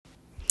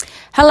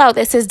Hello,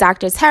 this is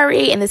Dr.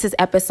 Terry, and this is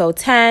episode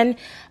 10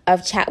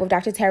 of Chat with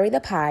Dr. Terry, the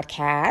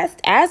podcast.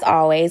 As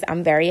always,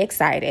 I'm very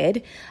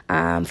excited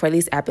for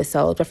these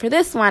episodes. But for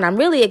this one, I'm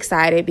really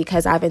excited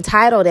because I've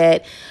entitled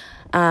it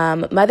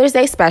Mother's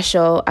Day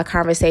Special, A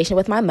Conversation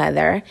with My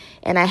Mother.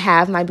 And I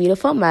have my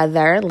beautiful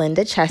mother,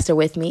 Linda Chester,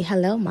 with me.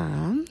 Hello,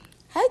 Mom.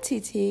 Hi,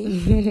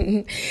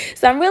 TT.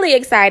 So I'm really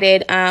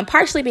excited,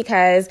 partially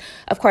because,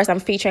 of course, I'm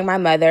featuring my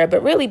mother,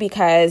 but really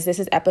because this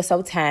is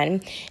episode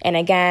 10. And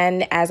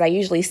again, as I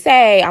usually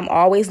say, I'm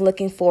always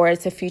looking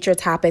forward to future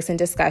topics and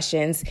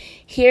discussions.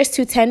 Here's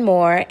to 10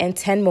 more and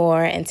 10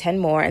 more and 10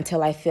 more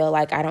until I feel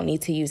like I don't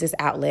need to use this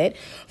outlet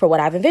for what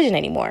I've envisioned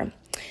anymore.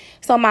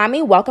 So,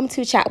 Mommy, welcome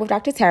to Chat with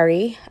Dr.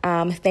 Terry.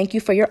 Thank you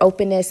for your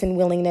openness and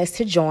willingness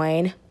to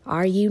join.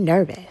 Are you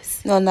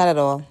nervous? No, not at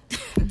all.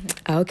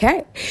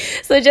 Okay.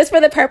 So just for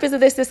the purpose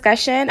of this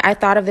discussion, I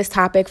thought of this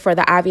topic for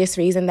the obvious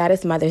reason that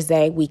it's Mother's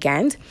Day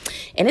weekend,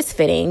 and it's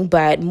fitting,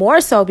 but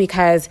more so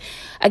because,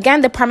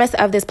 again, the premise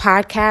of this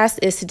podcast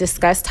is to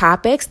discuss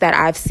topics that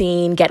I've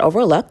seen get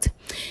overlooked.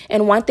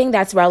 And one thing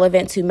that's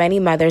relevant to many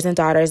mothers and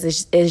daughters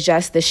is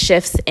just the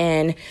shifts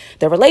in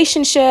the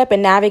relationship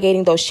and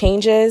navigating those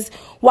changes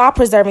while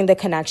preserving the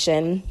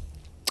connection,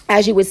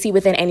 as you would see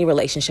within any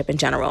relationship in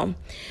general.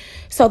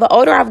 So the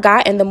older I've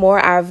gotten, the more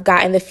I've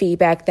gotten the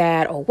feedback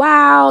that, oh,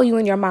 wow, you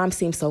and your mom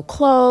seem so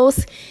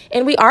close.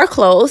 And we are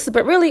close,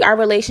 but really our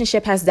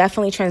relationship has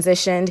definitely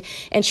transitioned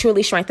and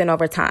truly strengthened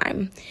over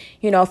time.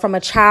 You know, from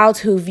a child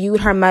who viewed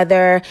her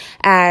mother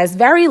as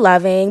very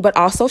loving, but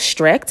also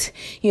strict,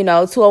 you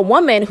know, to a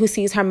woman who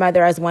sees her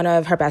mother as one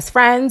of her best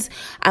friends.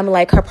 I'm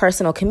like her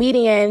personal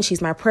comedian.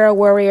 She's my prayer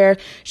warrior,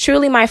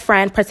 truly my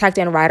friend, protect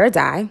and ride or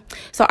die.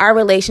 So our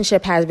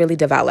relationship has really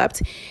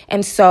developed.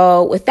 And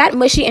so with that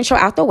mushy intro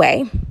out the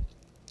way,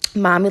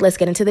 Mommy, let's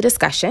get into the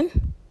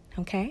discussion.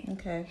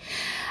 Okay.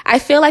 I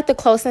feel like the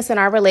closeness in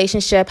our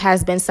relationship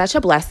has been such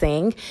a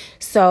blessing.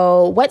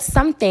 So what's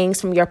some things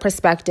from your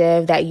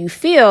perspective that you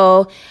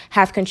feel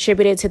have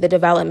contributed to the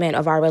development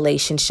of our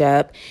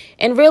relationship,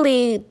 and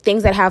really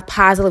things that have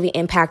positively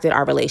impacted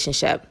our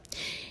relationship?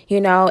 You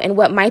know, and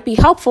what might be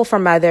helpful for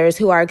mothers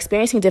who are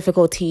experiencing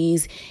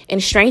difficulties in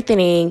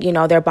strengthening, you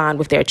know, their bond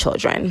with their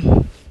children.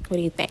 What do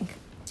you think?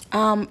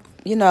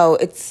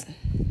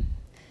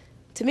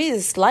 To me, it's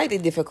a slightly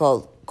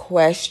difficult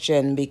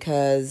question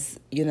because,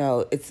 you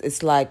know,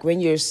 it's like when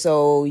you're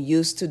so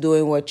used to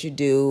doing what you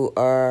do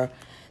or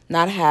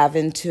not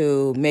having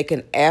to make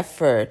an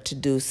effort to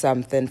do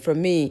something. For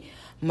me,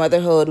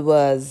 motherhood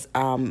was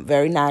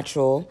very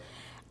natural.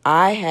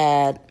 I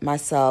had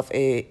myself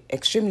a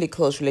extremely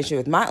close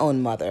relationship with my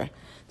own mother.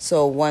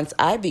 So once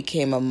I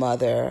became a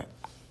mother,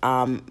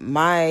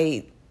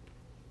 it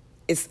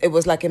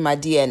was like in my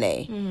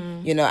DNA.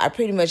 Mm-hmm. You know, I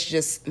pretty much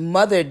just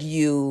mothered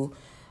you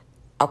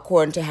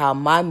according to how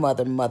my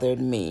mother mothered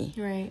me.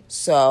 Right.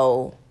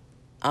 So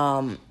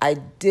I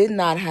did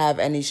not have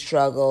any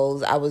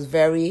struggles. I was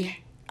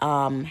very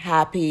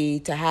happy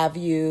to have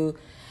you.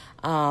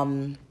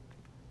 From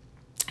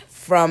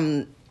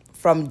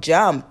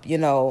jump, you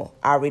know,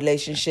 our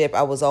relationship,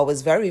 I was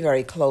always very,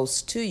 very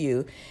close to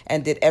you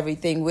and did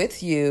everything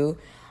with you,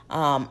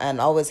 and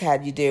always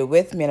had you there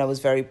with me, and I was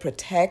very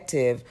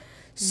protective.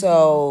 Mm-hmm.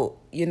 So,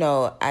 you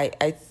know,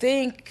 I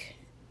think,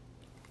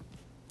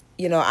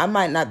 you know, I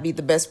might not be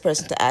the best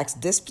person to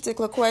ask this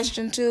particular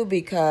question to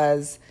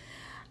because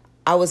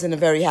I was in a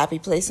very happy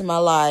place in my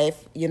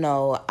life. You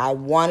know, I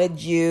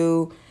wanted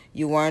you.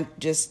 You weren't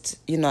just,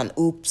 you know, an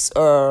oops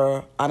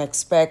or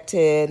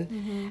unexpected.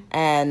 Mm-hmm.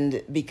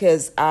 And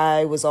because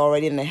I was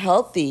already in a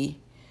healthy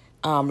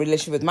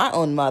relationship with my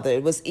own mother,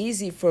 it was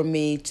easy for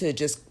me to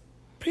just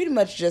pretty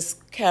much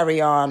just carry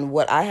on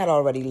what I had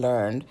already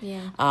learned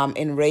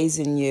in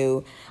raising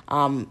you.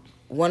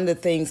 One of the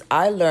things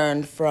I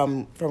learned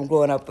from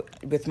growing up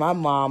with my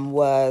mom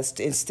was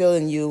to instill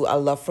in you a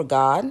love for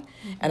God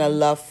and a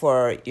love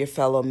for your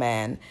fellow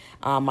man.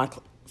 My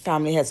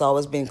family has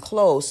always been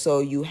close, so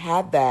you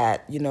had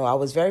that. You know, I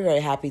was very, very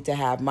happy to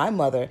have my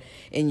mother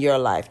in your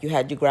life. You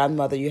had your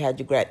grandmother, you had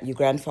your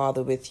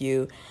grandfather with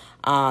you,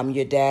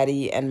 your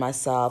daddy and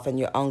myself and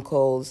your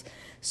uncles.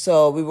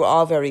 So we were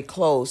all very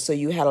close. So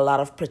you had a lot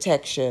of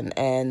protection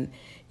and,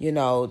 you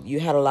know, you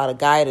had a lot of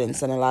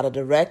guidance and a lot of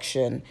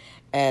direction.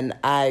 And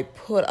I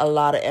put a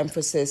lot of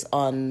emphasis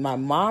on my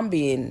mom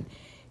being,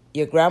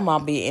 your grandma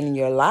being in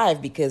your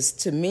life because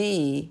to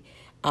me,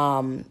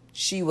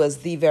 she was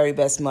the very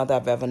best mother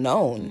I've ever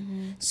known.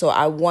 Mm-hmm. So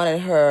I wanted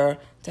her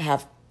to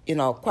have, you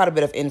know, quite a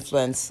bit of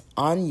influence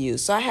on you.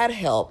 So I had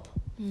help,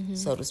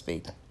 so to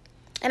speak.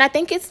 And I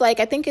think it's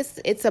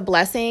a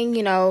blessing,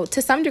 you know,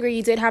 to some degree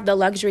you did have the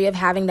luxury of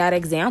having that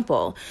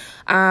example.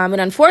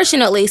 And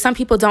unfortunately, some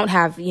people don't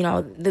have, you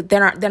know,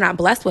 they're not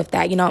blessed with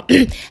that, you know,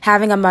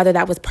 having a mother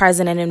that was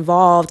present and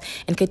involved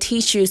and could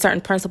teach you certain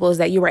principles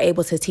that you were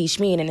able to teach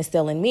me and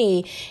instill in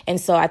me.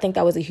 And so I think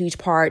that was a huge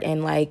part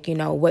in, like, you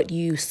know, what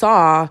you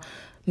saw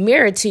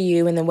mirrored to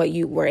you and then what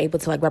you were able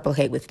to, like,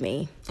 replicate with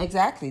me.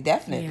 Exactly.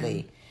 Definitely.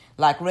 Yeah.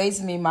 Like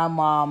raising me, my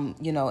mom,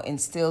 you know,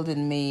 instilled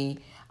in me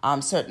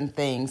certain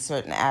things,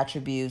 certain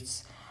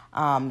attributes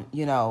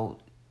You know,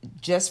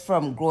 just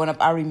from growing up,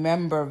 I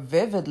remember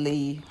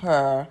vividly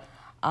her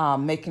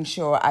making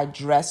sure I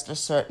dressed a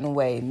certain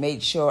way,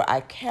 made sure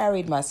I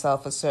carried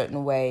myself a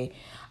certain way.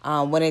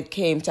 When it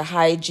came to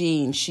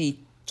hygiene, she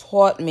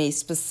taught me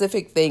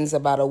specific things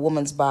about a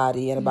woman's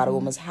body and about a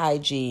woman's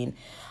hygiene,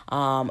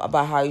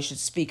 about how you should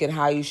speak and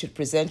how you should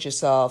present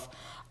yourself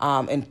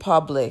in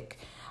public.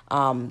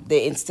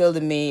 They instilled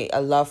in me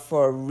a love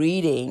for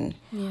reading,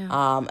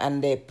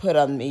 and they put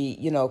on me,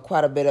 you know,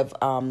 quite a bit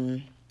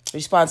of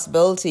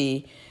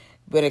responsibility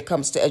when it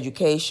comes to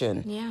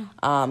education.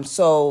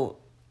 So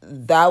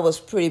that was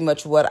pretty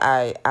much what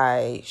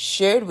I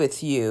shared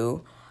with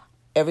you.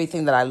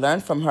 Everything that I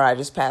learned from her, I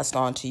just passed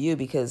on to you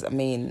because, I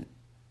mean,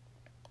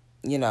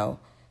 you know,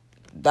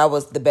 that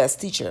was the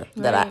best teacher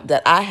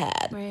that I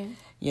had,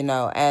 you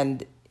know,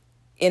 and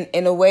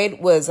in a way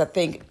it was, I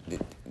think,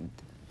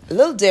 a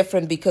little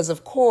different because,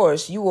 of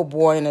course, you were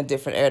born in a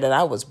different era than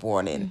I was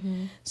born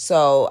in.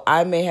 So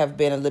I may have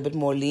been a little bit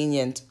more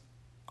lenient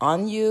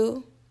on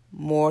you,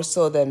 more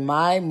so than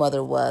my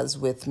mother was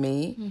with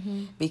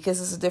me, because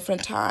it's a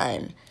different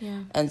time.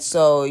 And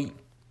so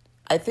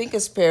I think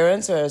as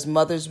parents or as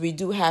mothers, we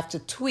do have to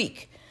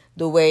tweak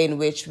the way in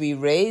which we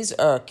raise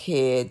our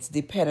kids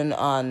depending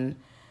on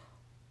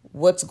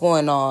what's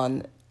going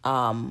on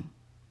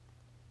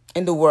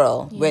in the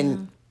world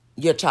when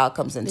your child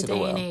comes into the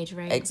world. The day and age,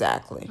 right?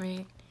 Exactly.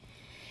 Right.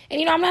 And,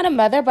 you know, I'm not a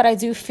mother, but I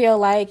do feel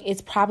like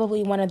it's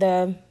probably one of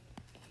the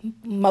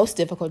most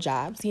difficult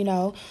jobs, you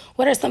know.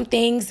 What are some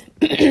things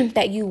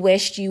that you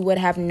wished you would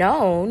have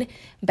known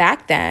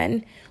back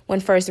then when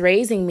first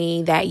raising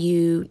me that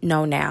you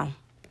know now?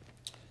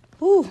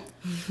 Ooh.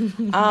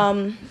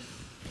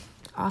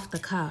 Off the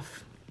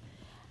cuff.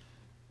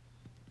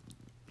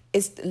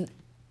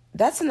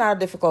 That's not a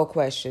difficult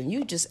question.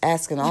 You just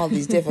asking all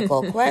these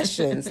difficult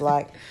questions,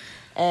 like,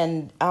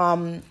 and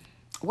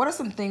what are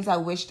some things I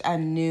wished I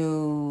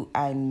knew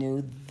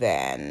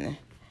then?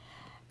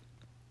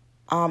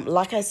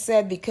 Like I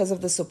said, because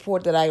of the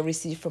support that I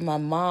received from my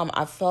mom,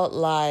 I felt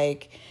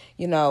like,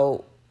 you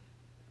know,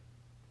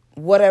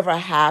 whatever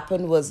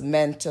happened was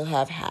meant to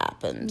have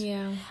happened.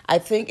 I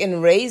think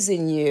in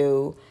raising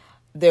you,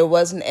 there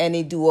wasn't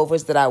any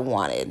do-overs that I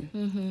wanted.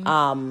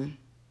 And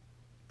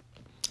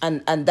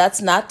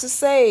that's not to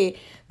say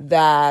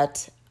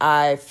that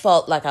I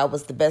felt like I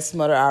was the best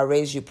mother. I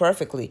raised you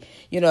perfectly.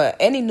 You know,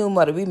 any new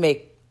mother, we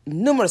make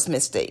numerous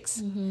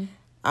mistakes.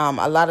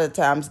 A lot of the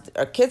times,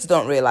 our kids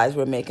don't realize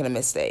we're making a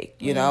mistake,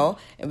 you know,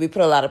 and we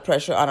put a lot of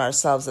pressure on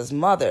ourselves as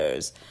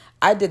mothers.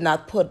 I did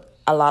not put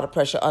a lot of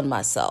pressure on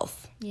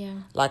myself.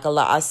 Like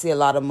I see a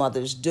lot of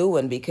mothers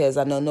doing, because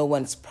I know no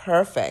one's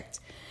perfect.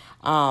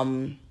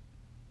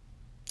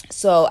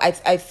 So I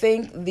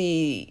think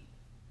the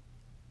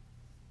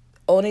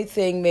only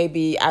thing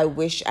maybe I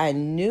wish I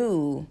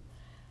knew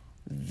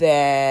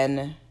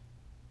then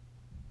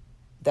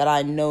that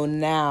I know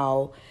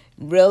now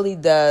really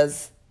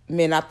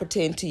may not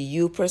pertain to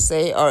you per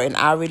se or in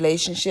our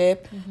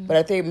relationship, but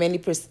I think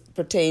mainly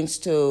pertains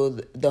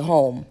to the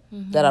home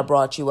that I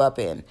brought you up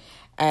in.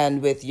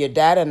 And with your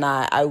dad and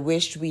I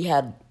wished we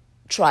had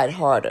tried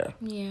harder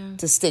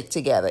to stick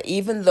together,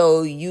 even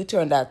though you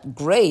turned out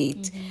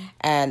great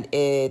and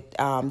it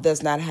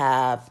does not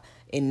have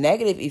a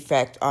negative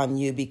effect on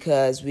you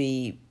because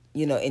we,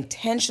 you know,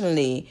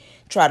 intentionally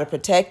try to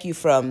protect you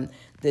from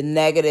the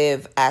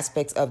negative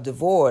aspects of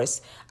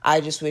divorce. I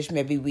just wish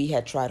maybe we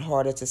had tried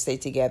harder to stay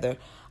together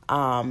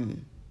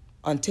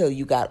until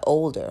you got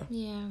older.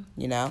 You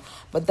know,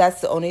 but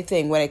that's the only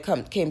thing when it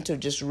came to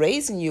just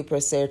raising you per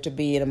se, to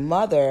being a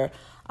mother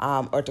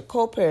or to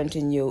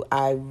co-parenting you.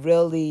 I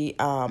really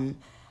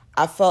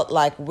I felt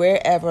like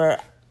wherever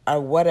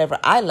or whatever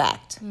I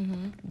lacked,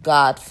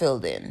 God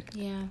filled in.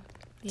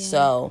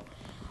 So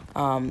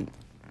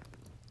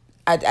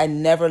I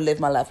never live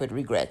my life with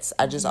regrets.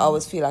 I just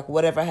always feel like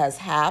whatever has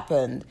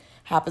happened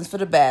happens for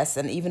the best.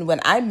 And even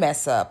when I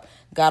mess up,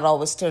 God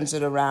always turns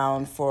it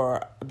around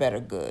for a better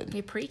good.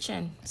 You're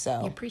preaching.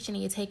 So you're preaching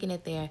and you're taking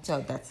it there.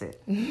 So that's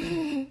it.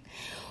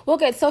 Well,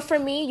 good. So for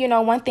me, you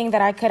know, one thing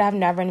that I could have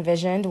never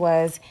envisioned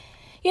was,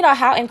 you know,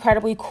 how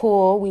incredibly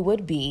cool we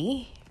would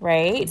be.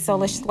 Right. So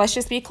let's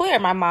just be clear.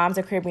 My mom's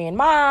a Caribbean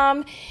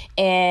mom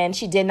and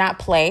she did not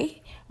play.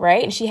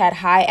 Right. And she had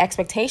high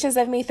expectations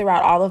of me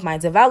throughout all of my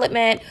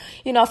development,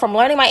 you know, from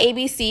learning my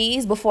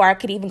ABCs before I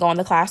could even go in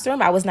the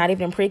classroom. I was not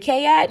even in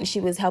pre-K yet. And she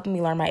was helping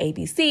me learn my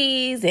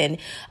ABCs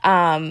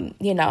and,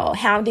 you know,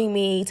 hounding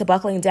me to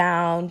buckling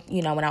down,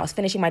 you know, when I was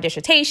finishing my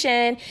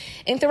dissertation.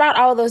 And throughout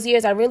all of those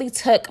years, I really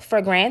took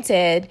for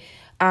granted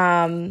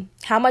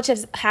how much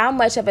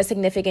of a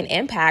significant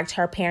impact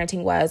her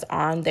parenting was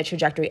on the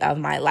trajectory of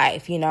my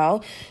life, you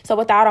know? So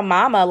without a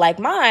mama like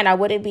mine, I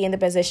wouldn't be in the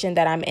position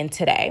that I'm in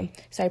today.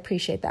 So I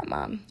appreciate that,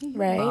 Mom.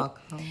 Right? You're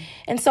welcome.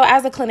 And so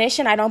as a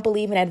clinician, I don't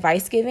believe in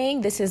advice giving.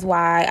 This is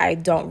why I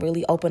don't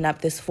really open up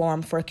this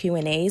forum for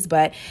Q&As,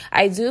 but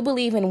I do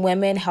believe in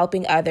women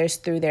helping others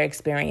through their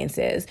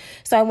experiences.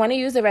 So I want to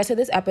use the rest of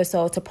this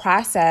episode to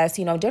process,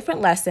 you know,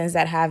 different lessons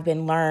that have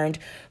been learned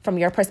from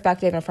your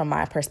perspective and from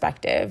my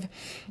perspective.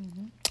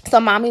 So,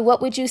 Mommy,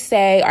 what would you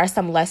say are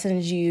some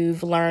lessons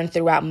you've learned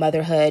throughout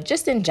motherhood,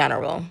 just in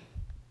general?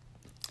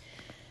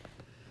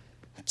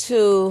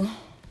 To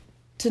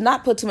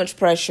not put too much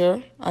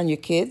pressure on your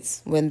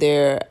kids when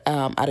they're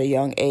at a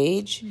young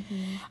age.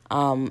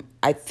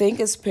 I think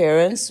as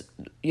parents,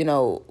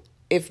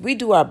 if we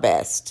do our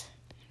best,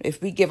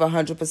 if we give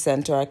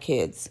 100% to our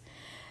kids,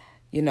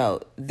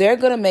 they're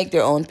going to make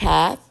their own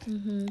path.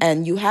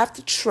 And you have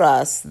to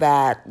trust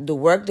that the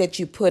work that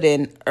you put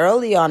in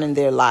early on in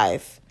their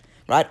life,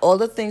 right, all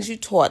the things you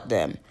taught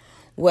them,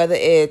 whether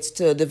it's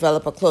to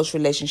develop a close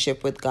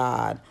relationship with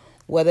God,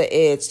 whether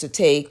it's to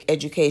take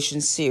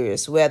education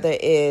serious, whether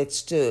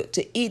it's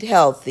to eat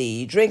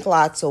healthy, drink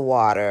lots of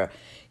water,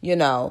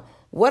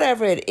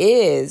 whatever it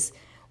is,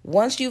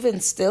 once you've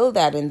instilled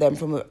that in them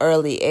from an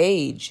early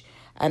age,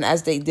 and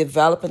as they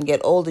develop and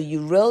get older,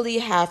 you really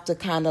have to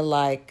kind of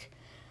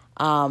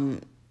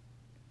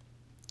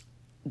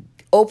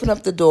open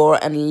up the door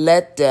and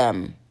let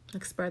them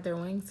spread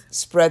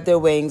their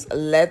wings,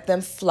 let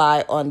them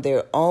fly on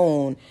their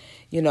own.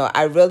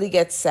 I really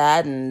get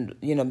saddened,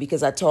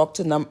 because I talk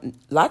to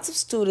lots of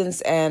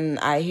students and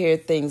I hear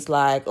things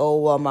like, oh,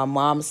 well, my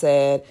mom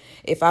said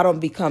if I don't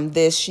become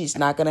this, she's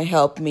not going to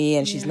help me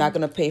and she's not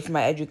going to pay for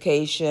my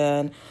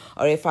education.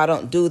 Or if I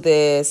don't do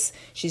this,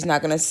 she's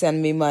not going to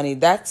send me money.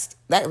 That's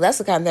the kind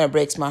of thing that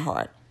breaks my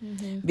heart.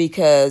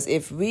 Because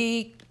if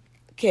we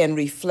can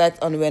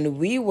reflect on when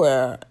we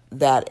were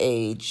that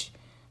age,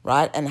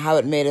 right, and how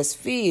it made us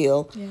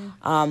feel,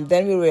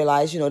 then we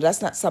realize,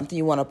 that's not something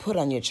you want to put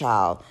on your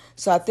child.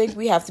 So I think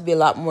we have to be a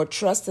lot more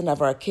trusting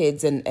of our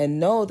kids and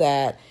know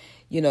that,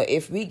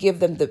 if we give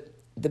them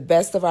the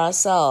best of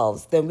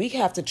ourselves, then we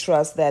have to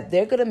trust that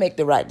they're going to make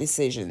the right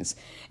decisions.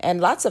 And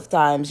lots of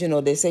times,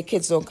 they say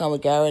kids don't come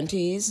with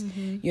guarantees.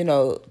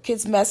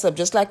 Kids mess up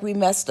just like we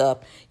messed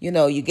up.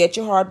 You get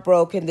your heart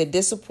broken, they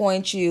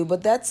disappoint you,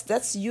 but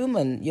that's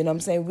human. You know what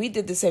I'm saying? We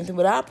did the same thing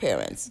with our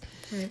parents.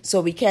 Right.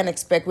 So we can't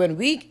expect when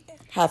we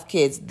have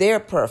kids, they're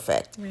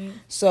perfect. Right.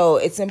 So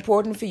it's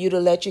important for you to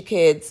let your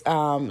kids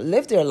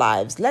live their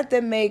lives. Let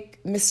them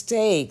make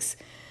mistakes.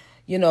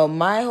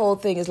 My whole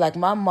thing is like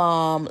my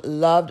mom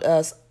loved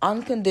us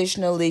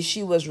unconditionally.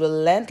 She was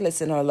relentless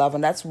in her love.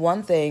 And that's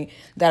one thing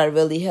that I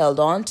really held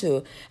on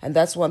to. And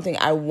that's one thing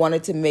I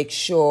wanted to make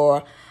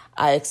sure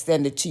I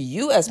extended to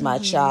you as my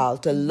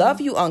child, to love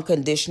you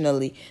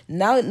unconditionally.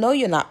 Now, no,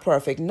 you're not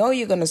perfect. No,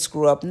 you're going to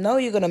screw up. No,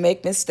 you're going to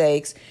make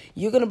mistakes.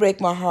 You're going to break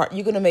my heart.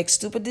 You're going to make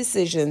stupid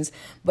decisions.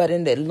 But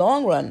in the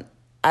long run,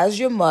 as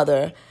your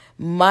mother,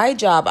 my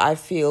job, I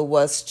feel,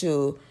 was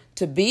to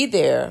be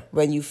there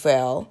when you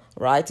fell,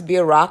 right? To be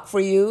a rock for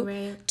you,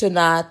 right. To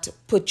not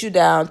put you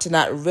down, to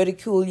not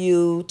ridicule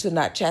you, to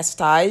not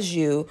chastise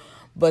you,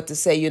 but to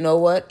say, you know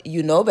what?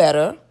 You know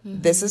better.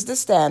 This is the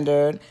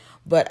standard.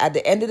 But at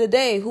the end of the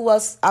day, who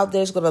else out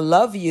there is going to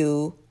love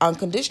you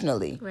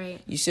unconditionally? Right.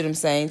 You see what I'm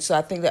saying? So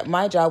I think that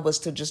my job was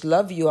to just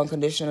love you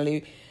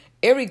unconditionally,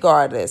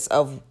 irregardless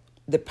of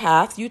the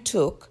path you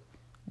took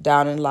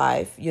down in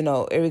life,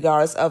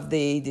 irregardless of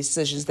the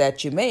decisions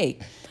that you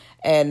make.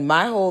 And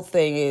my whole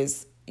thing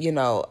is,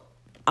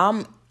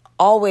 I'm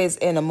always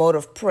in a mode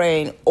of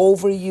praying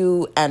over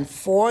you and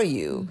for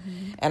you.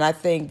 And I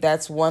think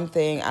that's one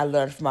thing I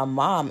learned from my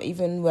mom.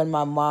 Even when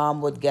my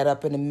mom would get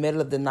up in the middle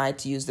of the night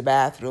to use the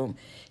bathroom,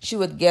 she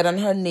would get on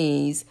her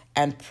knees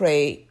and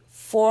pray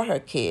for her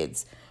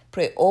kids,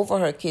 pray over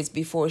her kids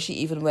before she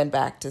even went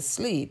back to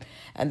sleep.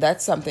 And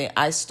that's something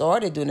I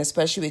started doing,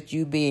 especially with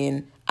you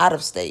being out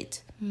of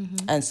state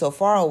and so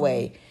far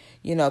away.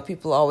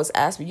 People always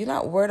ask me, you're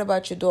not worried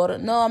about your daughter?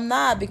 No, I'm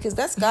not, because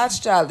that's God's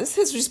child. It's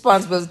his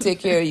responsibility to take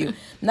care of you,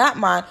 not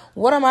mine.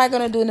 What am I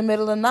going to do in the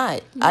middle of the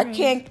night? Right. I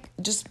can't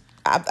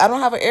I don't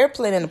have an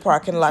airplane in the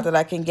parking lot that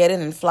I can get in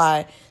and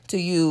fly to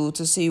you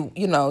to see,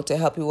 to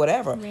help you,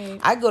 whatever. Right.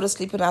 I go to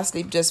sleep and I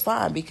sleep just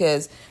fine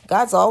because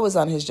God's always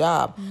on his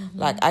job.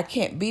 Like, I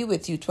can't be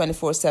with you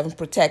 24/7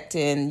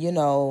 protecting,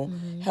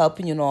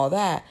 helping you and all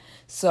that.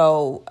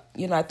 So,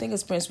 I think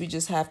as parents, we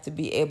just have to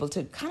be able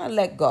to kind of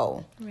let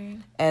go, right.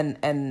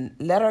 and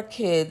let our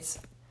kids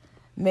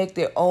make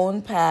their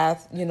own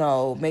path,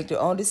 make their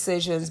own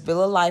decisions,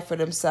 build a life for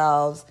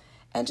themselves,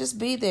 and just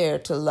be there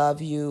to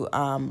love you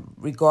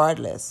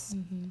regardless.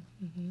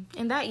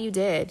 And that you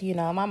did.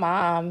 My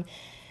mom,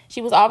 she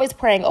was always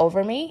praying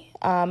over me.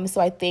 So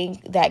I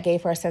think that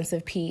gave her a sense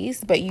of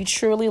peace. But you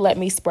truly let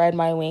me spread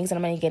my wings, and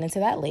I'm going to get into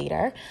that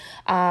later.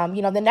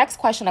 The next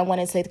question I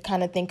wanted to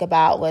kind of think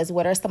about was,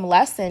 what are some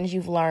lessons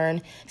you've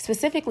learned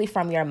specifically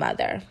from your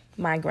mother,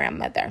 my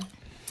grandmother?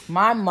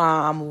 My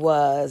mom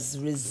was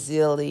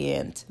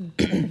resilient,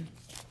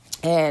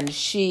 and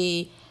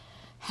she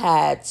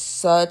had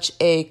such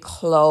a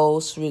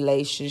close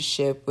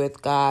relationship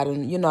with God.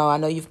 And, I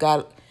know you've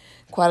got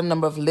quite a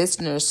number of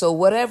listeners. So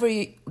whatever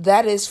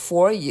that is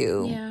for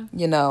you,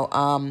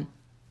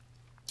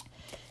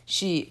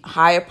 she,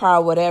 higher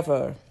power,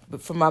 whatever.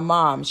 But for my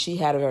mom, she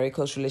had a very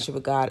close relationship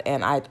with God.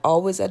 And I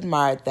always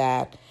admired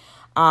that.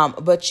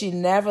 But she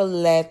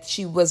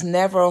was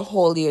never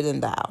holier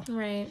than thou.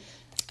 Right.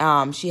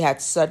 She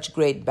had such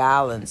great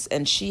balance,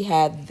 and she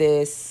had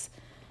this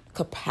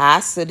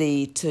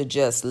capacity to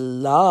just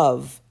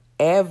love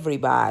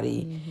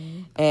everybody.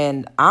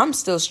 And I'm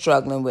still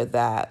struggling with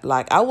that.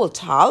 Like, I will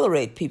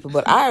tolerate people,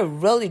 but I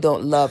really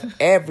don't love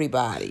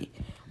everybody,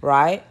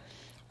 right?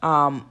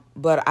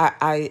 But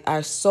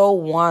I so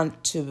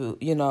want to,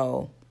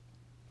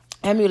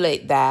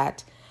 emulate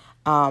that.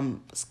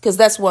 Because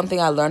that's one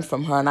thing I learned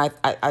from her. And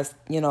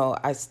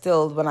I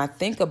still, when I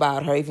think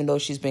about her, even though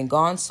she's been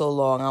gone so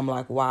long, I'm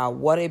like, wow,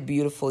 what a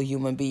beautiful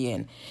human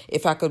being.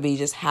 If I could be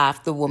just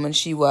half the woman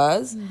she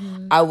was,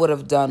 I would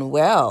have done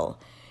well,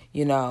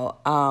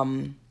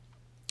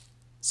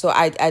 So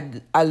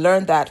I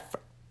learned that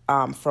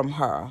from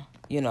her,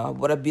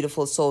 what a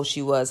beautiful soul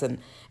she was,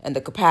 and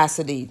the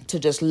capacity to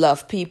just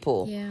love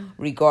people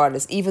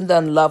regardless, even the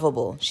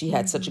unlovable. She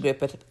had such a great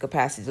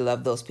capacity to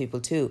love those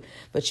people too.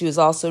 But she was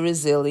also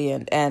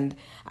resilient, and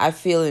I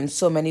feel in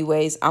so many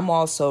ways I'm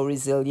also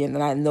resilient,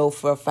 and I know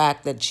for a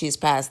fact that she's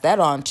passed that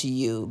on to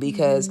you,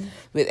 because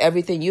with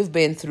everything you've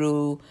been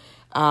through,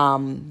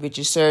 with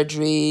your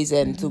surgeries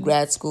and through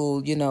grad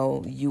school,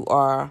 you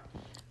are...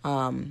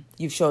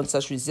 you've shown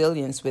such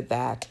resilience with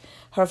that.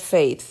 Her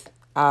faith,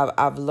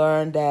 I've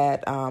learned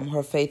that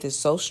her faith is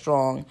so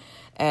strong,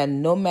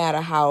 and no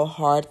matter how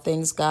hard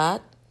things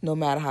got, no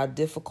matter how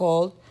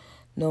difficult,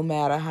 no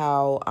matter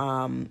how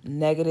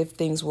negative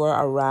things were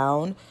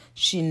around,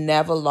 she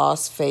never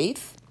lost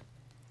faith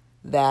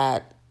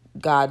that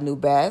God knew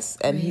best,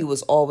 and He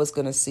was always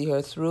going to see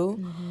her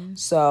through.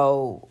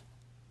 So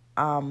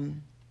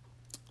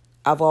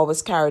I've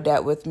always carried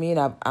that with me,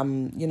 and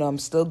I'm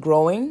still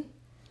growing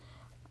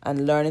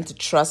and learning to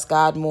trust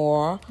God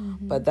more.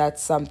 But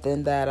that's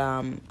something that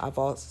I've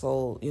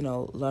also,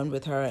 learned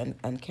with her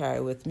and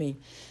carry with me.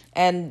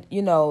 And,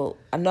 I know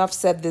I've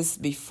said this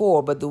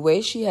before, but the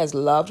way she has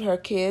loved her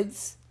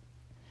kids,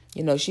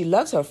 she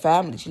loves her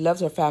family. She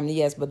loves her family,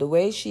 yes, but the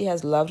way she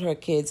has loved her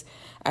kids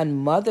and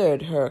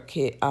mothered her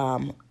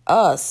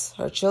us,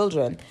 her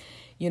children,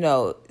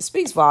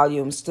 speaks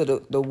volumes to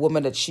the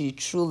woman that she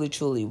truly,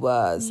 truly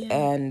was. Yeah.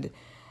 And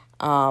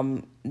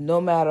no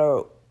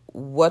matter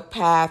what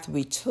path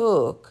we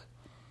took,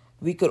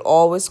 we could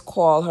always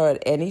call her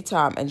at any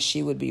time, and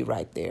she would be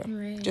right there,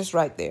 just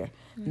right there.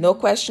 No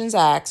questions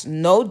asked,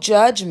 no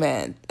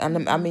judgment.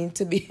 And I mean,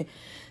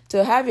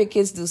 to have your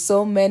kids do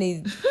so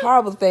many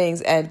horrible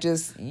things, and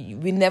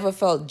we never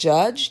felt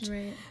judged.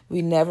 Right.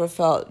 We never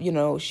felt,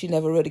 she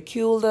never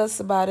ridiculed us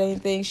about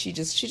anything. She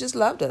just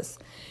loved us.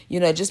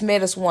 It just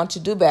made us want to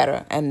do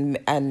better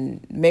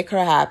and make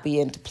her happy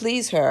and to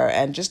please her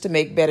and just to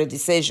make better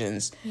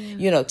decisions,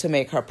 to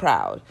make her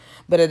proud.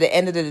 But at the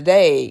end of the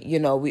day,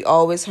 we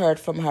always heard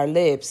from her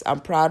lips,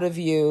 I'm proud of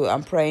you,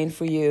 I'm praying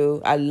for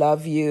you, I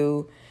love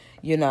you,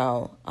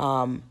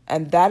 and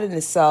that in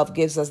itself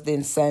gives us the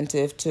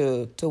incentive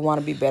to want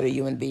to be better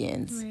human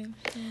beings. Right.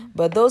 Yeah.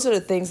 But those are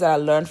the things that I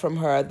learned from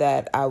her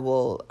that I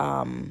will,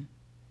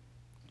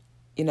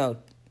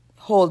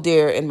 hold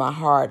dear in my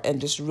heart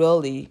and just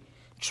really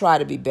try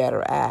to be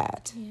better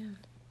at. Yeah.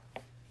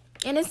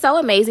 And it's so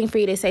amazing for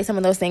you to say some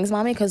of those things,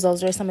 Mommy, because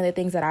those are some of the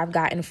things that I've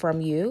gotten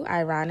from you,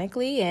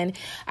 ironically. And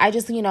I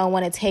just,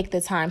 want to take the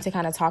time to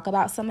kind of talk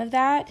about some of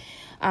that.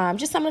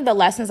 Just some of the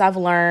lessons I've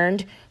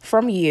learned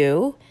from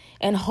you.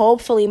 And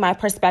hopefully my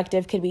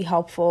perspective could be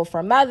helpful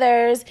for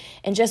mothers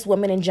and just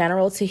women in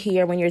general to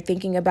hear when you're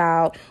thinking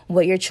about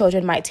what your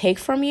children might take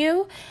from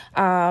you.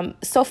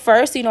 So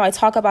first, I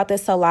talk about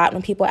this a lot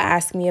when people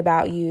ask me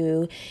about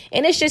you.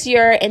 And it's just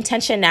your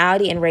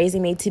intentionality in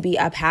raising me to be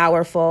a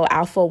powerful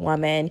alpha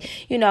woman,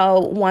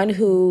 one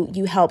who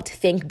you helped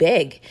think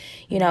big,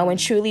 and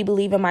truly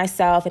believe in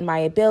myself and my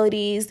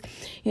abilities.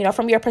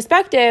 From your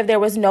perspective, there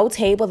was no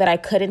table that I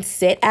couldn't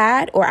sit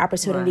at or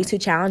opportunity too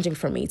challenging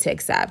for me to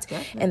accept.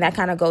 Definitely. And that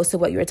kind of goes to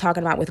what you were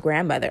talking about with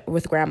grandma,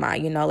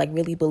 like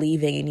really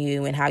believing in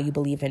you and how you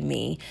believe in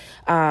me.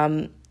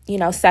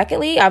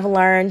 Secondly, I've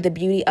learned the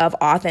beauty of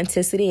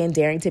authenticity and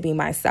daring to be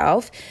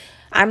myself.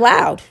 I'm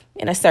loud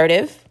and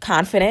assertive,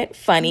 confident,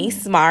 funny,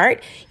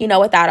 smart,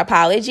 without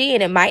apology.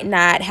 And it might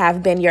not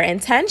have been your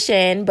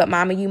intention, but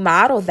Mama, you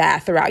modeled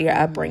that throughout your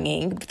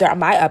upbringing, throughout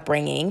my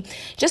upbringing.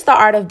 Just the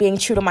art of being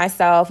true to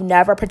myself,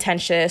 never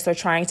pretentious or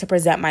trying to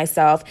present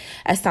myself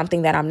as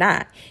something that I'm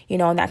not,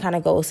 and that kind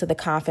of goes to the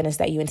confidence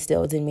that you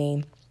instilled in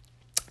me.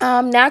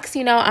 Next,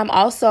 I've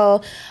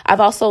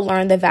also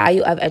learned the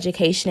value of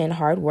education and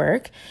hard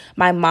work.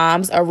 My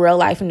mom's a real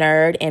life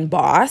nerd and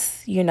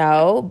boss,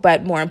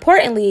 but more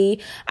importantly,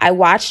 I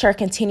watched her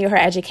continue her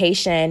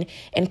education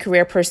and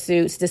career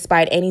pursuits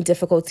despite any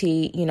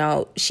difficulty,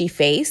 she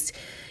faced.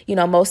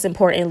 Most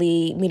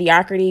importantly,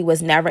 mediocrity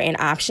was never an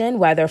option,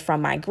 whether from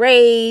my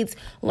grades,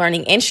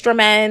 learning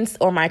instruments,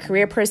 or my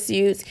career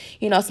pursuits.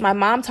 So my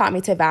mom taught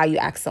me to value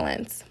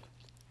excellence.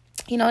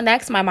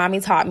 Next, my mommy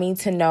taught me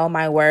to know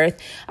my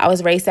worth. I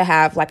was raised to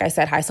have, like I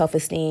said, high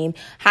self-esteem,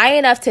 high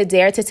enough to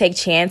dare to take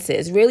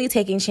chances, really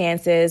taking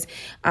chances,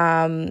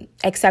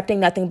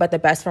 accepting nothing but the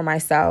best for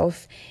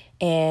myself.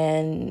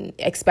 and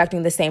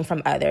expecting the same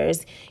from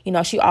others. You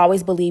know, she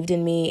always believed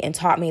in me and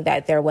taught me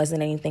that there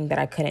wasn't anything that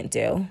I couldn't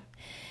do.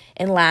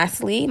 And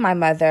lastly, my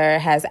mother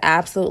has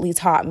absolutely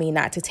taught me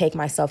not to take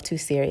myself too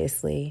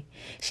seriously.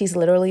 She's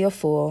literally a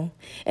fool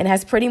and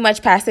has pretty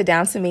much passed it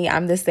down to me.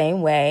 I'm the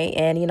same way.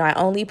 And, you know, I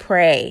only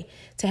pray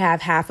to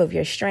have half of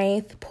your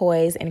strength,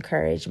 poise, and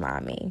courage,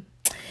 Mommy.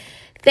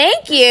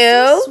 Thank you.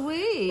 So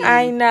sweet.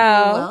 I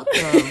know.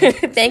 You're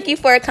welcome. Thank you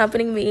for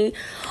accompanying me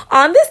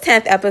on this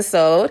 10th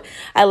episode.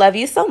 I love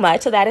you so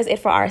much. So that is it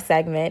for our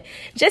segment.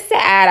 Just to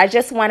add, I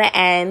just want to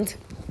end,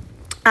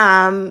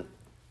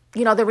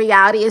 you know, the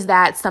reality is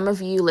that some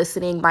of you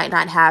listening might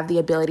not have the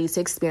ability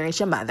to experience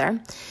your mother.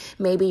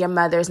 Maybe your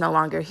mother is no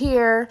longer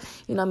here.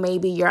 You know,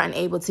 maybe you're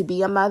unable to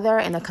be a mother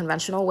in a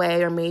conventional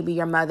way, or maybe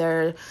your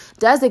mother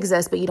does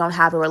exist, but you don't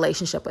have a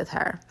relationship with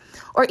her.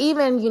 Or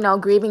even, you know,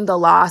 grieving the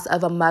loss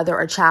of a mother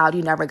or child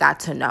you never got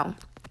to know.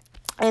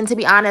 And to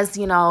be honest,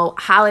 you know,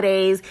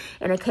 holidays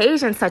and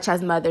occasions such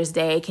as Mother's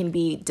Day can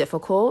be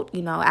difficult.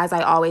 You know, as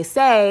I always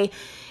say,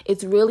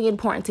 it's really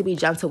important to be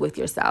gentle with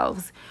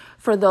yourselves.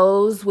 For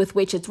those with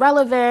which it's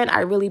relevant,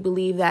 I really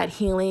believe that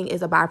healing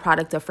is a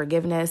byproduct of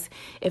forgiveness.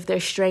 If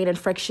there's strain and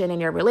friction in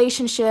your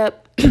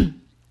relationship,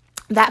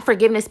 that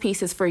forgiveness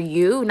piece is for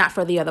you, not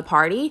for the other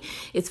party.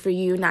 It's for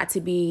you not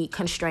to be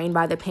constrained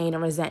by the pain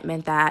and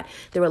resentment that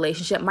the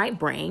relationship might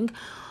bring.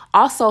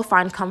 Also,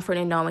 find comfort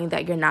in knowing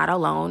that you're not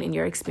alone in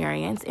your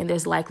experience, and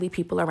there's likely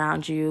people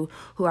around you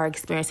who are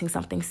experiencing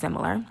something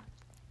similar.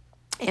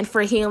 And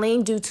for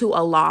healing due to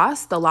a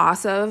loss, the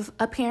loss of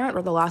a parent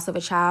or the loss of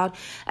a child,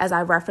 as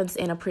I referenced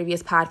in a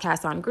previous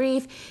podcast on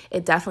grief,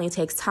 it definitely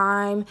takes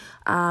time.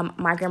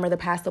 My grandmother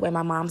passed away,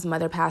 my mom's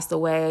mother passed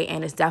away,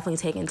 and it's definitely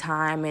taken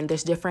time, and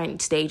there's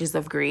different stages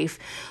of grief.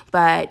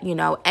 But, you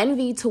know,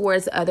 envy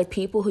towards other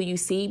people who you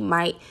see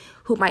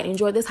who might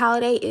enjoy this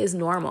holiday is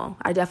normal.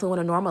 I definitely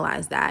want to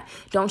normalize that.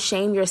 Don't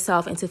shame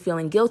yourself into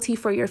feeling guilty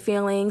for your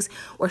feelings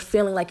or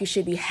feeling like you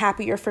should be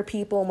happier for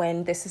people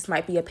when this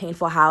might be a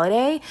painful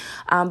holiday.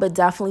 But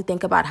definitely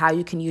think about how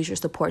you can use your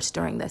supports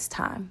during this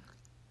time.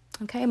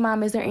 Okay,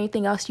 Mom, is there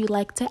anything else you'd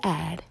like to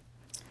add?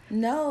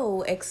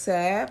 No,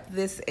 except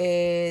this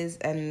is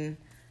an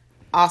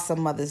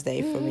awesome Mother's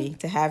Day for me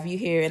to have you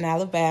here in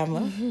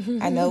Alabama.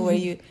 I know where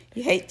you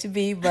hate to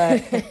be,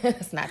 but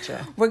It's not true.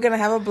 We're going to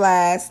have a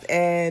blast.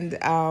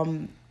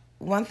 And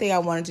one thing I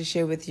wanted to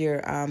share with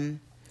your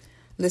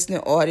listening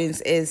audience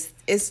is,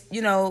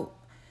 you know,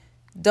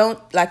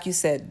 like you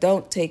said,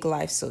 don't take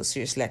life so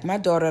seriously. Like my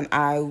daughter and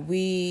I,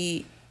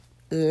 we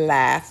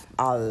laugh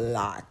a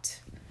lot.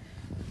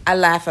 I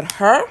laugh at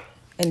her,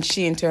 and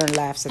she in turn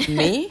laughs at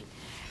me.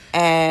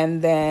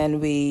 And then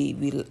we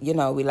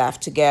laugh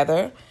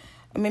together.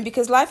 I mean,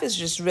 because life is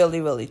just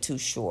really, really too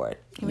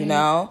short, you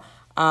know?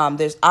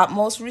 There's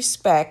utmost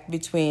respect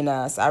between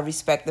us. I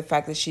respect the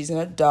fact that she's an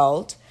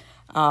adult.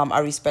 I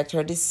respect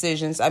her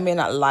decisions. I may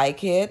not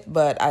like it,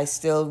 but I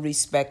still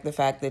respect the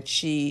fact that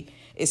she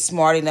is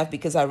smart enough,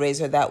 because I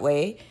raised her that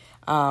way,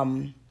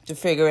 to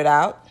figure it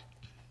out.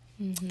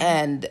 Mm-hmm.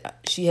 And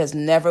she has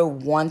never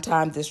one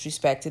time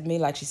disrespected me.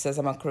 Like she says,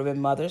 I'm a Caribbean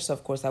mother, so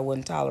of course I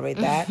wouldn't tolerate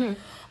that.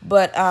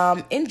 But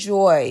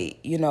enjoy,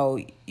 you know,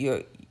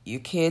 your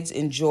kids,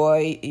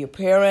 enjoy your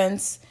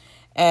parents.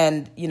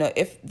 And, you know,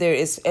 if there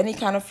is any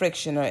kind of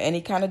friction or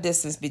any kind of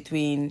distance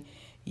between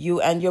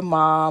you and your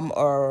mom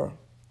or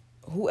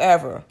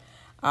whoever,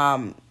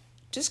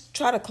 just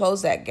try to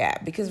close that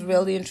gap, because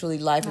really and truly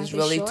life is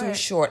really too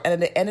short. And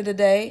at the end of the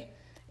day,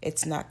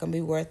 it's not going to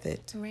be worth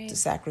it to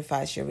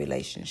sacrifice your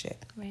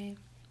relationship. Right.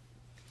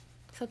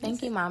 So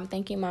thank you, Mom.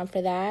 Thank you, Mom,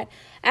 for that.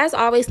 As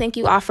always, thank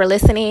you all for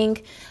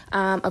listening.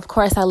 Of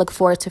course, I look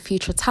forward to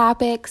future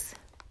topics.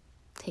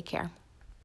 Take care.